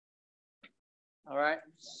All right.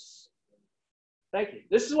 Thank you.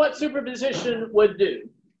 This is what superposition would do.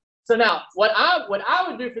 So now, what I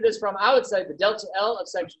would do for this problem, I would say the delta L of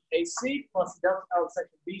section AC plus the delta L of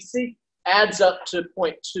section BC adds up to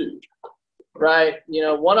 0.2, right? You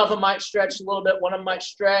know, one of them might stretch a little bit, one of them might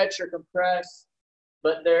stretch or compress,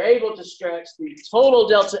 but they're able to stretch. The total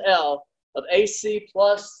delta L of AC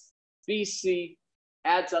plus BC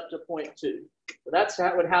adds up to 0.2. So that's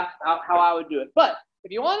how I would do it. But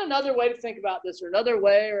if you want another way to think about this, or another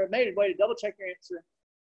way, or maybe a way to double check your answer,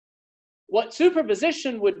 what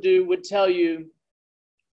superposition would do would tell you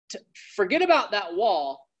to forget about that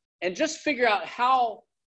wall and just figure out how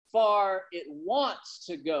far it wants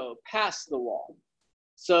to go past the wall.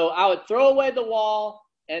 So I would throw away the wall,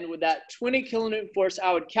 and with that 20 kilonewton force,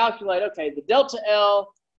 I would calculate, okay, the delta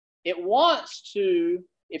L, it wants to,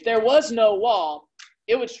 if there was no wall,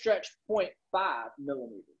 it would stretch 0.5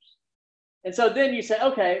 millimeters. And so then you say,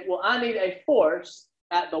 okay, well, I need a force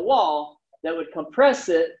at the wall that would compress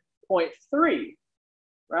it 0.3,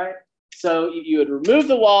 right? So you would remove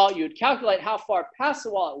the wall, you would calculate how far past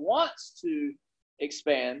the wall it wants to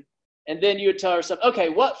expand, and then you would tell yourself, okay,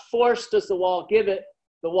 what force does the wall give it?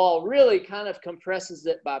 The wall really kind of compresses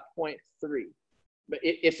it by 0.3. But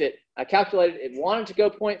I calculated it wanted to go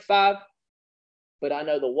 0.5, but I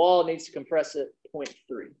know the wall needs to compress it 0.3.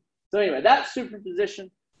 So anyway, that's superposition.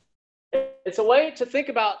 It's a way to think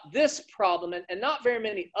about this problem and not very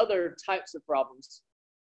many other types of problems.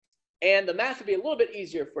 And the math would be a little bit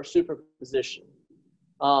easier for superposition.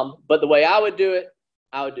 But the way I would do it,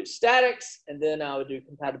 I would do statics, and then I would do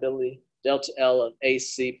compatibility. Delta L of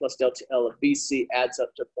AC plus delta L of BC adds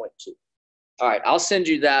up to 0.2. All right, I'll send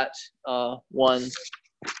you that one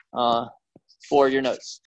for your notes.